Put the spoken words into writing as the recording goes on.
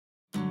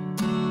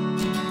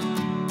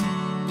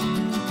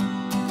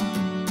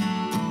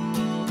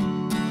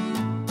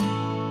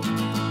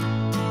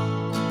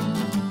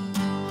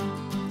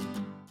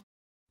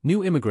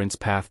New Immigrants'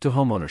 Path to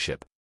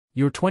Homeownership.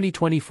 Your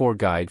 2024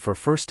 guide for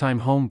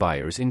first-time home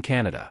buyers in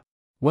Canada.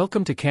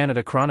 Welcome to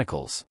Canada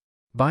Chronicles.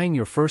 Buying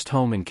your first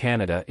home in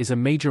Canada is a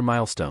major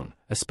milestone,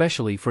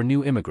 especially for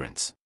new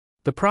immigrants.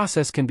 The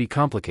process can be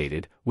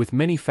complicated, with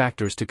many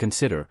factors to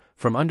consider,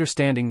 from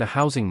understanding the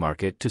housing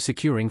market to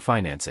securing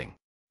financing.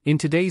 In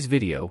today's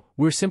video,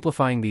 we're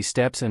simplifying these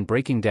steps and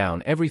breaking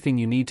down everything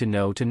you need to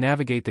know to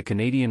navigate the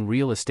Canadian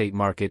real estate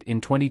market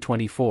in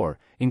 2024,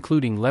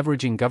 including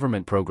leveraging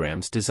government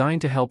programs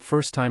designed to help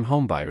first-time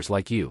homebuyers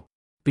like you.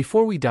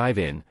 Before we dive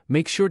in,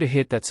 make sure to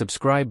hit that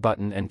subscribe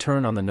button and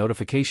turn on the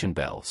notification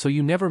bell so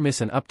you never miss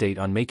an update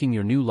on making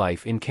your new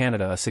life in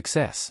Canada a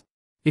success.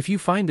 If you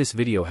find this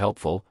video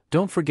helpful,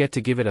 don't forget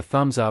to give it a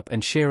thumbs up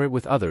and share it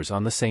with others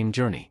on the same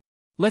journey.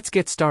 Let's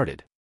get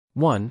started.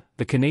 1.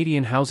 The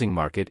Canadian housing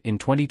market in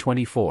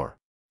 2024.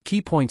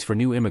 Key points for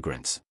new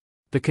immigrants.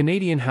 The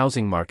Canadian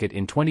housing market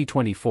in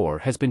 2024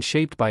 has been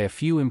shaped by a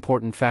few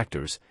important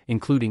factors,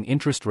 including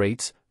interest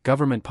rates,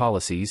 government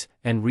policies,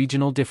 and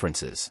regional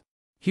differences.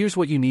 Here's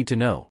what you need to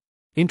know.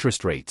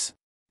 Interest rates.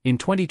 In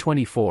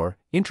 2024,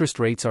 interest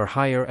rates are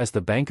higher as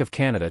the Bank of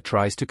Canada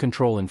tries to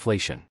control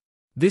inflation.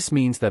 This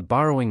means that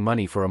borrowing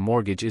money for a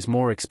mortgage is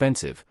more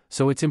expensive,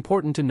 so it's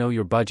important to know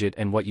your budget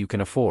and what you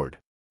can afford.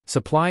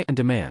 Supply and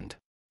demand.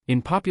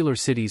 In popular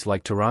cities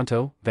like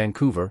Toronto,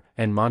 Vancouver,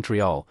 and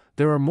Montreal,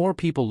 there are more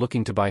people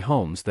looking to buy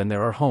homes than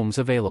there are homes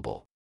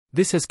available.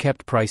 This has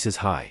kept prices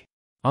high.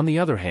 On the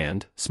other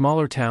hand,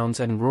 smaller towns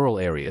and rural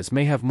areas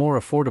may have more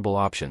affordable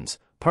options,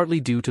 partly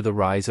due to the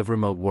rise of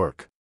remote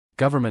work.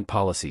 Government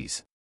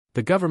policies.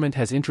 The government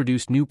has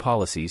introduced new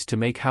policies to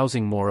make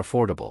housing more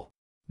affordable.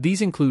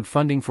 These include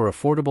funding for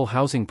affordable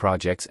housing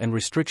projects and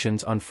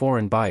restrictions on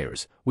foreign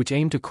buyers, which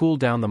aim to cool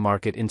down the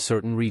market in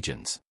certain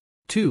regions.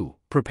 2.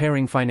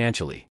 Preparing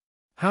financially.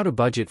 How to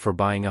budget for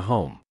buying a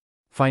home.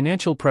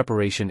 Financial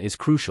preparation is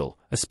crucial,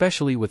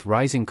 especially with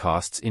rising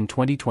costs in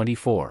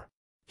 2024.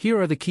 Here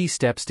are the key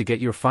steps to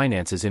get your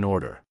finances in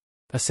order.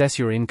 Assess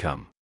your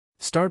income.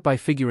 Start by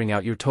figuring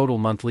out your total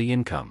monthly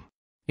income.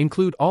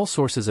 Include all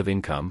sources of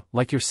income,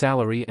 like your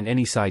salary and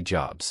any side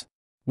jobs.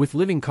 With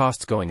living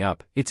costs going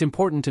up, it's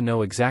important to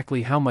know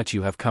exactly how much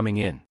you have coming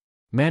in.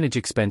 Manage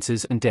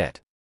expenses and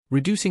debt.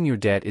 Reducing your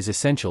debt is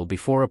essential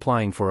before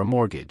applying for a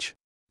mortgage.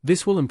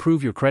 This will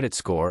improve your credit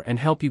score and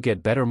help you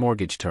get better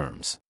mortgage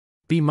terms.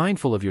 Be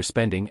mindful of your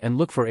spending and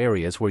look for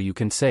areas where you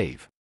can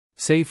save.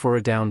 Save for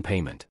a down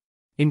payment.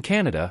 In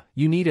Canada,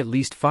 you need at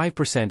least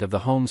 5% of the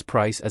home's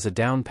price as a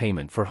down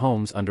payment for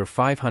homes under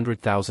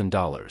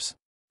 $500,000.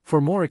 For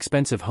more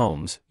expensive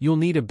homes, you'll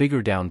need a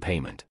bigger down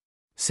payment.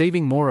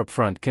 Saving more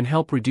upfront can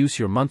help reduce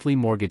your monthly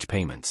mortgage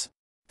payments.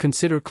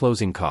 Consider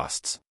closing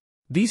costs.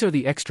 These are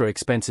the extra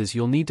expenses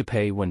you'll need to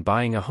pay when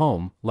buying a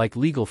home, like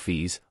legal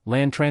fees,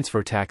 land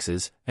transfer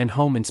taxes, and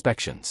home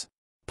inspections.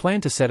 Plan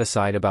to set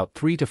aside about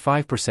 3 to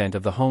 5%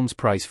 of the home's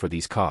price for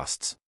these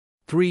costs.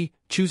 3.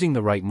 Choosing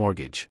the right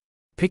mortgage.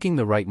 Picking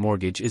the right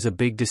mortgage is a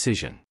big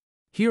decision.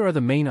 Here are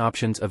the main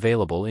options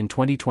available in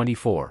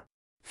 2024.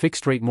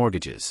 Fixed-rate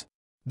mortgages.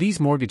 These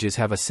mortgages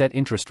have a set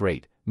interest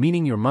rate,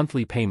 meaning your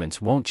monthly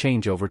payments won't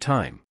change over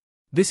time.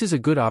 This is a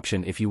good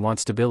option if you want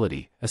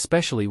stability,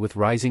 especially with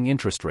rising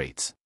interest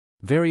rates.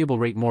 Variable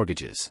rate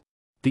mortgages.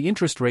 The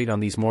interest rate on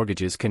these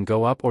mortgages can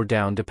go up or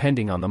down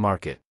depending on the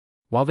market.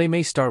 While they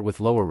may start with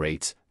lower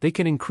rates, they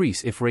can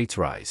increase if rates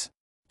rise.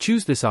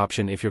 Choose this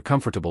option if you're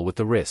comfortable with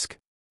the risk.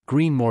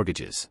 Green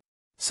mortgages.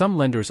 Some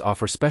lenders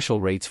offer special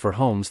rates for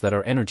homes that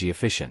are energy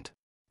efficient.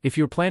 If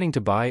you're planning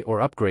to buy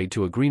or upgrade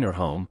to a greener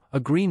home,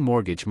 a green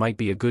mortgage might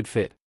be a good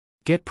fit.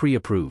 Get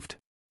pre-approved.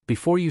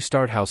 Before you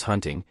start house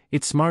hunting,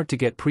 it's smart to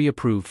get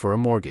pre-approved for a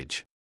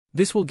mortgage.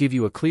 This will give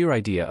you a clear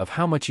idea of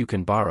how much you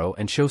can borrow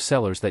and show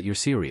sellers that you're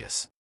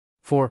serious.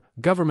 4.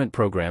 Government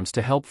programs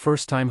to help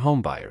first-time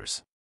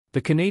homebuyers. The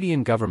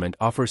Canadian government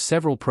offers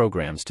several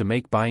programs to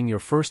make buying your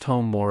first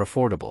home more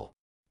affordable.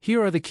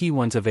 Here are the key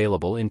ones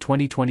available in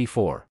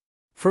 2024.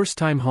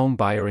 First-time Home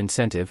Buyer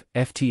Incentive,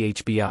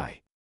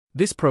 FTHBI.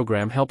 This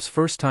program helps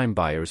first-time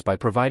buyers by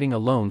providing a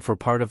loan for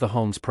part of the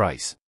home's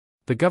price.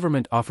 The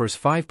government offers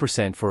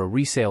 5% for a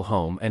resale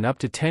home and up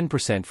to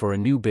 10% for a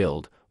new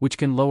build, which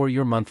can lower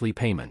your monthly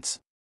payments.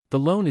 The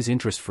loan is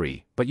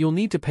interest-free, but you'll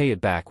need to pay it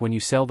back when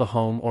you sell the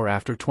home or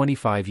after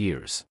 25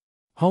 years.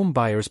 Home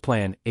Buyers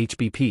Plan,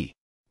 HBP.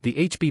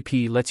 The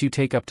HBP lets you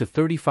take up to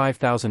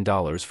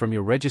 $35,000 from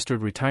your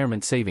Registered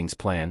Retirement Savings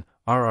Plan,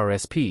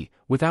 RRSP,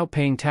 without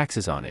paying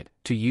taxes on it,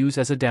 to use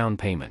as a down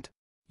payment.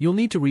 You'll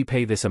need to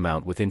repay this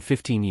amount within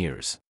 15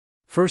 years.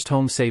 First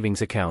Home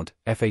Savings Account,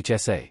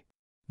 FHSA.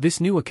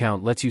 This new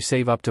account lets you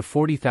save up to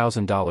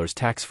 $40,000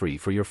 tax-free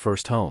for your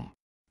first home.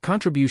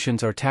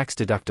 Contributions are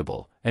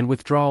tax-deductible, and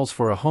withdrawals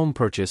for a home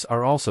purchase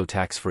are also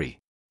tax-free.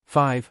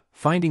 5.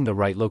 Finding the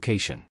right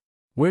location.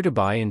 Where to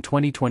buy in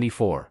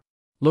 2024.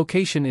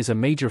 Location is a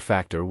major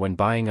factor when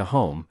buying a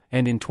home,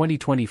 and in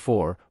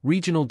 2024,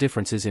 regional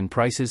differences in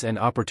prices and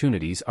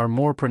opportunities are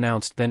more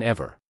pronounced than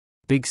ever.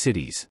 Big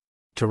cities.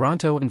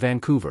 Toronto and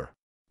Vancouver.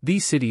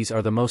 These cities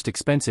are the most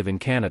expensive in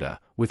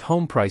Canada, with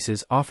home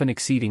prices often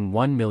exceeding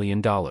 $1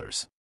 million.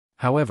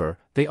 However,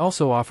 they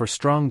also offer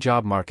strong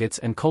job markets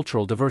and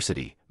cultural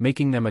diversity,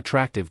 making them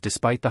attractive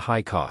despite the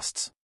high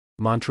costs.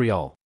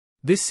 Montreal.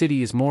 This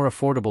city is more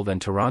affordable than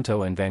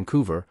Toronto and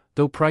Vancouver,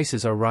 though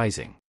prices are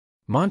rising.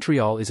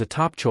 Montreal is a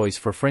top choice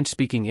for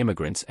French-speaking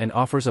immigrants and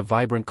offers a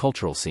vibrant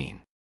cultural scene.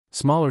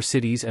 Smaller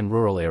cities and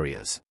rural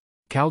areas.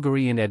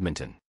 Calgary and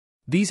Edmonton.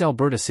 These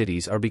Alberta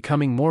cities are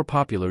becoming more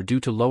popular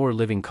due to lower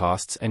living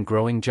costs and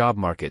growing job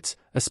markets,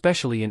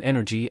 especially in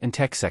energy and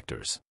tech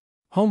sectors.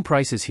 Home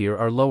prices here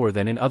are lower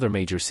than in other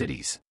major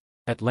cities.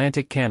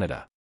 Atlantic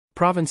Canada.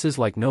 Provinces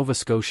like Nova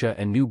Scotia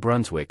and New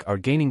Brunswick are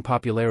gaining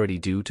popularity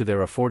due to their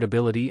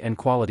affordability and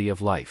quality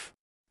of life.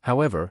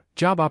 However,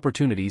 job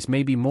opportunities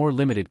may be more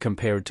limited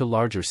compared to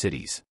larger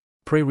cities.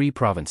 Prairie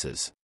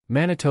provinces.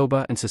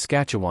 Manitoba and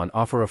Saskatchewan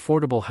offer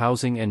affordable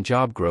housing and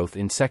job growth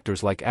in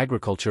sectors like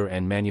agriculture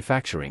and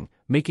manufacturing,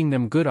 making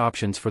them good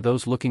options for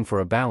those looking for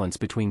a balance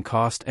between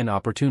cost and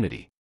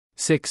opportunity.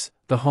 6.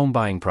 The home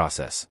buying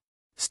process.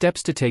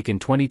 Steps to take in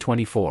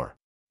 2024.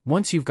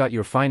 Once you've got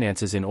your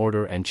finances in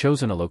order and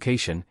chosen a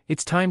location,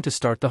 it's time to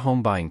start the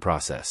home buying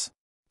process.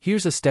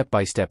 Here's a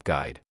step-by-step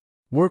guide.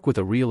 Work with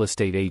a real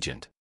estate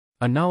agent.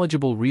 A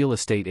knowledgeable real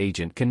estate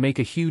agent can make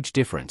a huge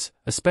difference,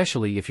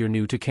 especially if you're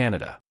new to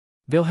Canada.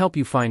 They'll help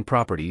you find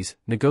properties,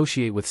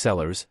 negotiate with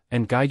sellers,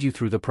 and guide you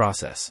through the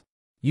process.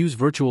 Use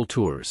virtual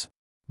tours.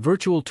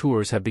 Virtual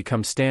tours have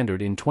become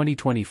standard in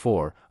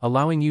 2024,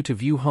 allowing you to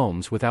view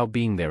homes without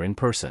being there in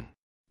person.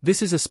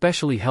 This is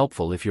especially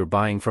helpful if you're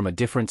buying from a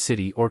different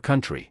city or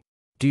country.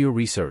 Do your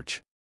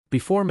research.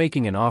 Before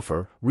making an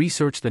offer,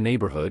 research the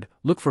neighborhood,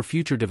 look for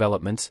future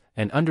developments,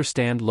 and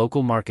understand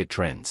local market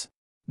trends.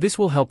 This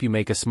will help you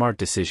make a smart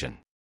decision.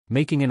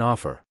 Making an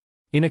offer.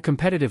 In a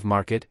competitive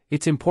market,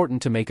 it's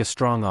important to make a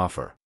strong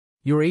offer.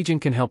 Your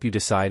agent can help you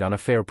decide on a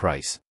fair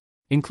price.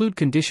 Include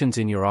conditions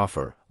in your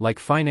offer, like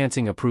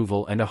financing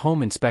approval and a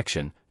home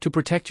inspection, to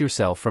protect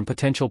yourself from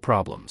potential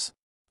problems.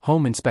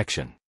 Home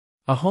inspection.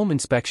 A home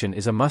inspection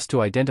is a must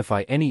to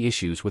identify any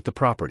issues with the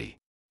property.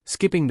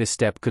 Skipping this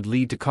step could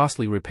lead to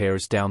costly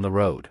repairs down the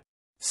road.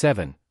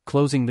 7.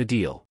 Closing the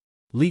deal.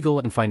 Legal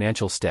and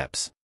financial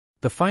steps.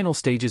 The final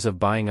stages of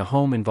buying a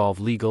home involve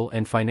legal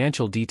and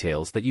financial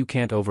details that you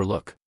can't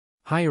overlook.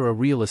 Hire a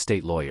real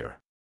estate lawyer.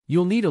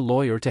 You'll need a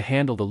lawyer to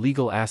handle the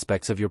legal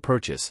aspects of your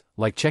purchase,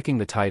 like checking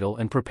the title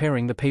and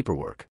preparing the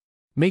paperwork.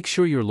 Make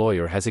sure your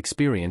lawyer has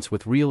experience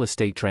with real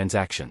estate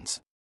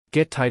transactions.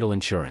 Get title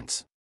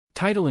insurance.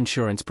 Title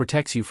insurance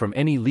protects you from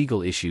any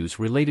legal issues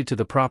related to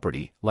the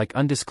property, like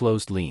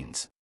undisclosed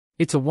liens.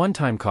 It's a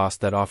one-time cost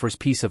that offers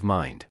peace of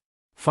mind.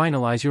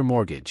 Finalize your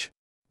mortgage.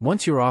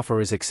 Once your offer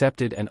is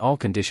accepted and all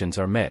conditions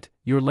are met,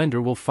 your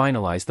lender will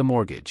finalize the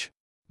mortgage.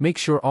 Make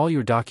sure all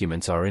your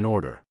documents are in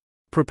order.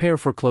 Prepare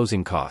for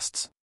closing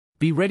costs.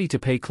 Be ready to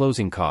pay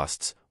closing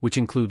costs, which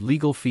include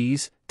legal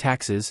fees,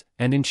 taxes,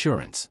 and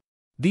insurance.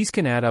 These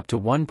can add up to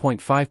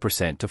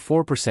 1.5% to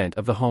 4%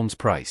 of the home's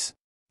price.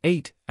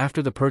 8.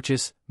 After the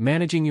purchase,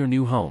 managing your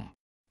new home.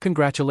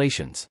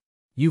 Congratulations!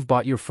 You've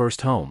bought your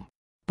first home.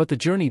 But the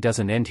journey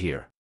doesn't end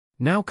here.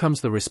 Now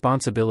comes the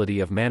responsibility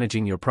of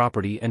managing your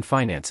property and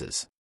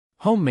finances.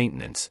 Home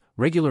maintenance.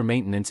 Regular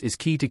maintenance is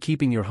key to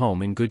keeping your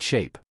home in good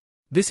shape.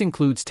 This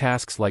includes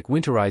tasks like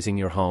winterizing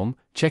your home,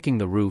 checking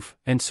the roof,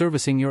 and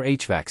servicing your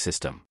HVAC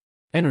system.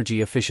 Energy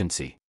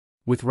efficiency.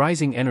 With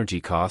rising energy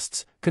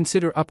costs,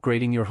 consider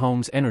upgrading your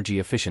home's energy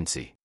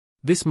efficiency.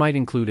 This might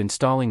include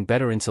installing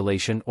better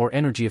insulation or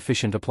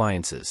energy-efficient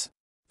appliances.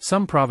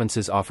 Some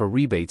provinces offer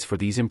rebates for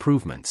these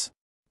improvements.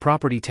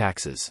 Property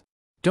taxes.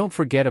 Don't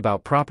forget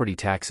about property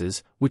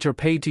taxes, which are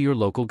paid to your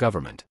local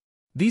government.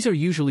 These are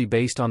usually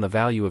based on the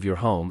value of your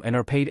home and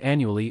are paid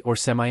annually or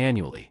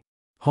semi-annually.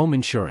 Home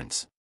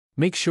insurance.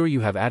 Make sure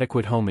you have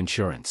adequate home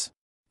insurance.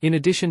 In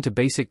addition to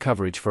basic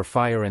coverage for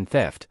fire and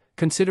theft,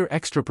 consider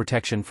extra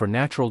protection for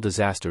natural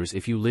disasters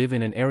if you live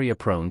in an area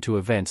prone to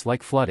events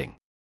like flooding.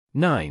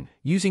 9.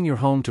 Using your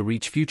home to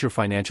reach future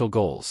financial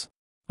goals.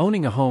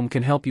 Owning a home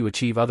can help you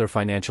achieve other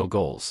financial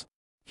goals.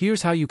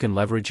 Here's how you can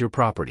leverage your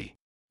property.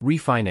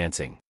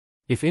 Refinancing.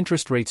 If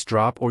interest rates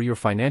drop or your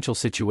financial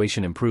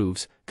situation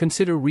improves,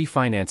 consider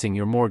refinancing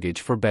your mortgage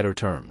for better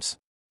terms.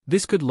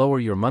 This could lower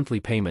your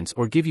monthly payments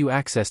or give you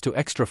access to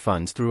extra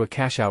funds through a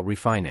cash-out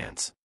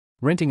refinance.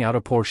 Renting out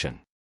a portion.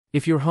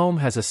 If your home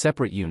has a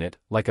separate unit,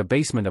 like a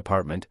basement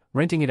apartment,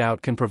 renting it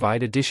out can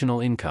provide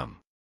additional income.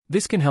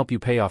 This can help you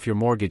pay off your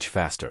mortgage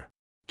faster.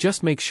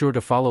 Just make sure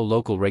to follow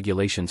local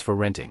regulations for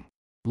renting.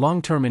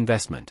 Long-term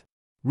investment.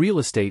 Real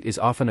estate is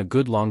often a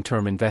good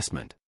long-term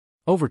investment.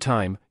 Over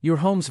time, your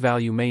home's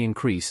value may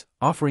increase,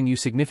 offering you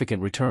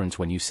significant returns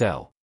when you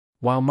sell.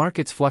 While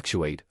markets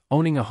fluctuate,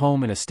 owning a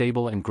home in a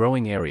stable and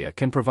growing area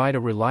can provide a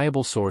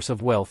reliable source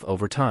of wealth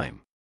over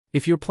time.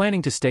 If you're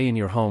planning to stay in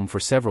your home for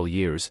several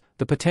years,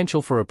 the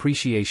potential for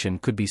appreciation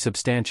could be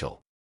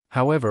substantial.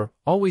 However,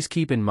 always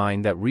keep in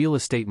mind that real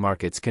estate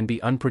markets can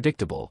be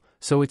unpredictable,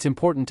 so it's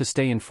important to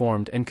stay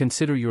informed and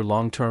consider your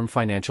long-term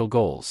financial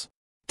goals.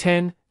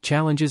 10.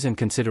 Challenges and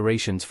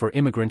considerations for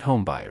immigrant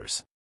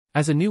homebuyers.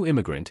 As a new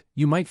immigrant,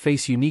 you might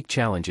face unique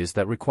challenges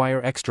that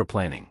require extra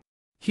planning.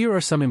 Here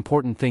are some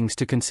important things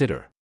to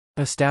consider.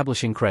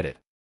 Establishing credit.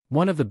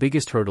 One of the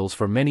biggest hurdles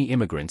for many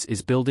immigrants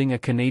is building a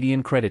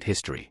Canadian credit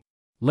history.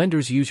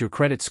 Lenders use your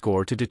credit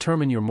score to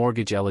determine your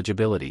mortgage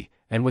eligibility,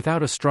 and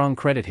without a strong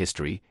credit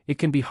history, it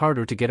can be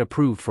harder to get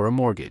approved for a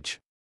mortgage.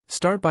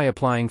 Start by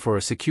applying for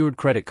a secured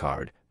credit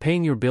card,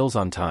 paying your bills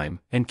on time,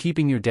 and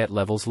keeping your debt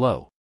levels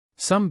low.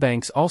 Some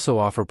banks also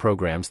offer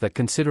programs that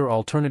consider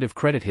alternative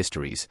credit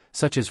histories,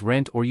 such as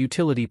rent or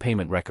utility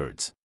payment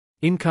records.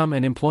 Income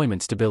and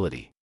employment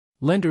stability.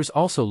 Lenders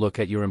also look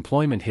at your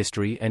employment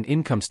history and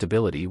income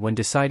stability when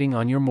deciding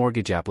on your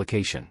mortgage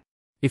application.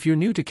 If you're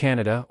new to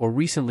Canada or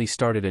recently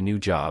started a new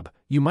job,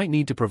 you might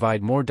need to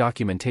provide more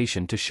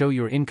documentation to show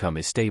your income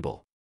is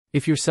stable.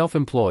 If you're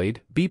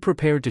self-employed, be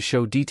prepared to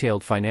show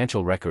detailed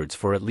financial records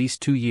for at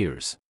least 2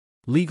 years.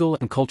 Legal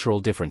and cultural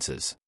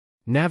differences.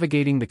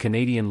 Navigating the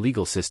Canadian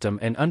legal system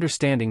and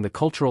understanding the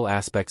cultural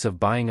aspects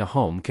of buying a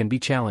home can be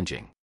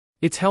challenging.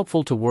 It's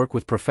helpful to work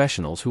with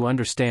professionals who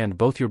understand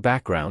both your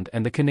background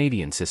and the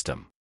Canadian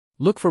system.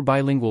 Look for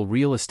bilingual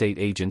real estate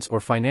agents or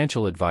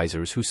financial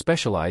advisors who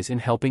specialize in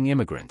helping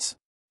immigrants.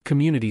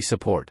 Community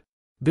support.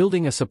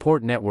 Building a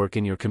support network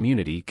in your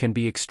community can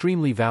be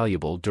extremely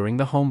valuable during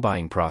the home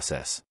buying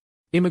process.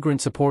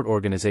 Immigrant support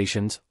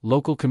organizations,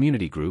 local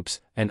community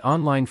groups, and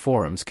online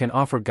forums can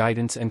offer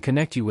guidance and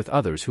connect you with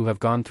others who have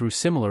gone through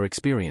similar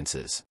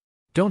experiences.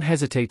 Don't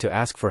hesitate to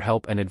ask for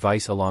help and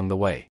advice along the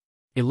way.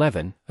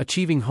 11.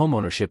 Achieving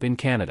homeownership in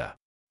Canada.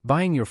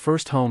 Buying your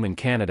first home in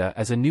Canada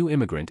as a new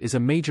immigrant is a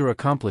major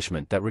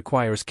accomplishment that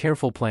requires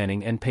careful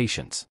planning and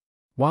patience.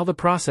 While the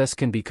process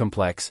can be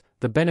complex,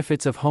 the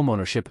benefits of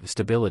homeownership,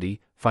 stability,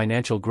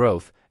 financial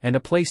growth, and a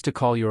place to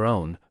call your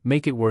own,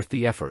 make it worth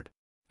the effort.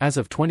 As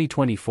of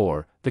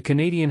 2024, the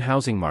Canadian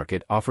housing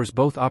market offers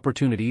both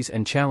opportunities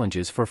and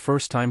challenges for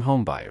first-time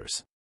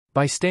homebuyers.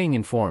 By staying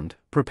informed,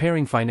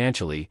 preparing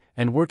financially,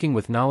 and working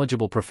with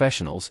knowledgeable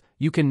professionals,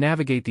 you can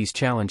navigate these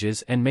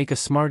challenges and make a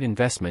smart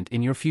investment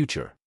in your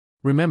future.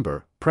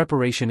 Remember,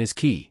 preparation is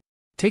key.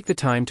 Take the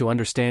time to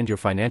understand your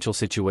financial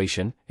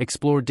situation,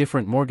 explore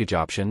different mortgage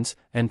options,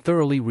 and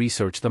thoroughly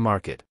research the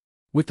market.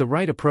 With the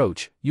right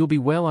approach, you'll be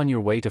well on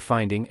your way to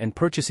finding and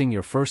purchasing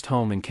your first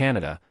home in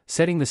Canada,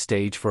 setting the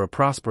stage for a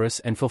prosperous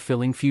and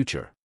fulfilling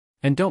future.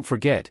 And don't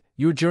forget,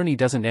 your journey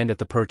doesn't end at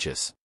the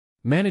purchase.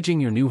 Managing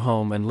your new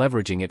home and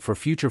leveraging it for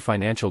future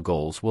financial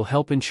goals will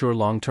help ensure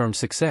long-term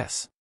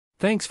success.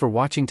 Thanks for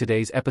watching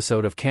today's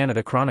episode of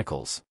Canada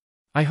Chronicles.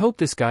 I hope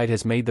this guide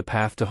has made the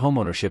path to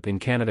homeownership in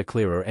Canada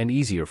clearer and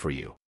easier for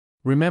you.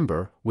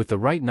 Remember, with the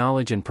right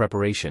knowledge and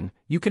preparation,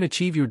 you can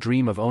achieve your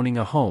dream of owning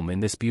a home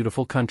in this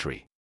beautiful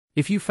country.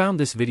 If you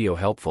found this video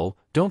helpful,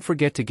 don't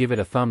forget to give it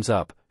a thumbs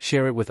up,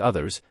 share it with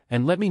others,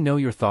 and let me know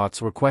your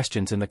thoughts or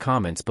questions in the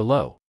comments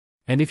below.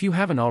 And if you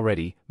haven't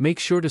already, make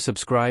sure to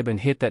subscribe and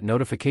hit that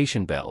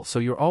notification bell so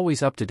you're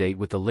always up to date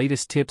with the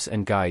latest tips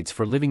and guides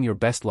for living your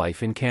best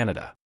life in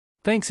Canada.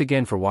 Thanks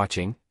again for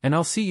watching, and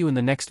I'll see you in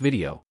the next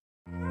video.